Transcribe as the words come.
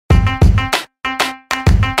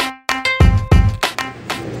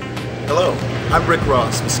I'm Rick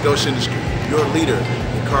Ross with Scosche Industry, your leader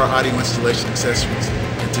in car audio installation accessories.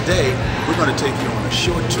 And today, we're going to take you on a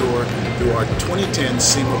short tour through our 2010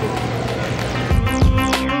 SEMA woofer.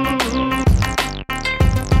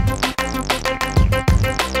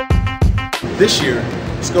 This year,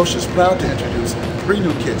 Scosche is proud to introduce 3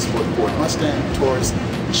 new kits for the Ford Mustang, Taurus,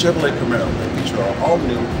 and Chevrolet Camaro that feature our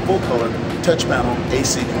all-new, full-color, touch panel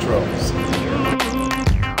AC controls.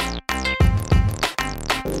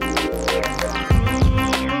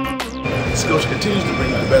 Scosche continues to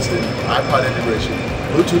bring the best in iPod integration,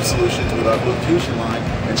 Bluetooth solutions with our Bluetooth Fusion line,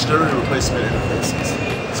 and stereo replacement interfaces.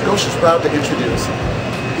 Scosche is proud to introduce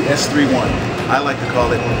the S31. I like to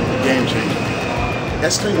call it the game changer.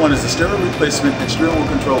 S31 is the stereo replacement and steering wheel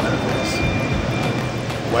control interface.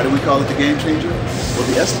 Why do we call it the game changer? Well,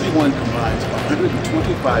 the S31 combines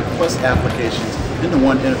 125 plus applications into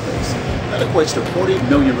one interface. That equates to 40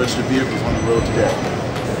 million registered vehicles on the road today.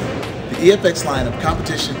 The EFX line of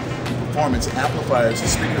competition, performance, amplifiers,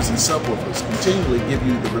 speakers, and subwoofers continually give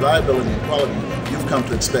you the reliability and quality you've come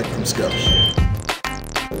to expect from Scosche.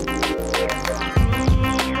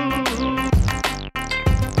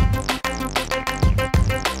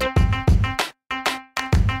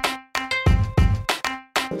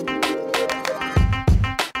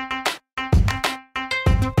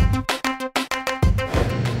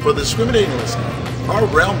 For the discriminating listener, our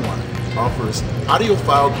Realm line offers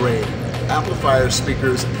audiophile grade amplifiers,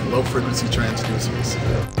 speakers, and low-frequency transducers.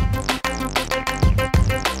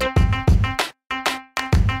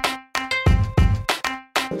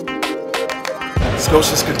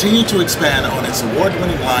 Scosche has continued to expand on its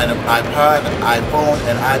award-winning line of iPod, iPhone,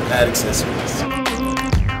 and iPad accessories.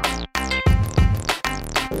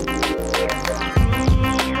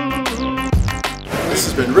 This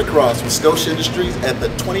has been Rick Ross with Scosche Industries at the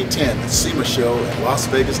 2010 SEMA show in Las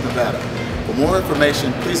Vegas, Nevada. For more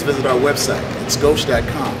information, please visit our website at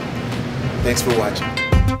scosche.com. Thanks for watching.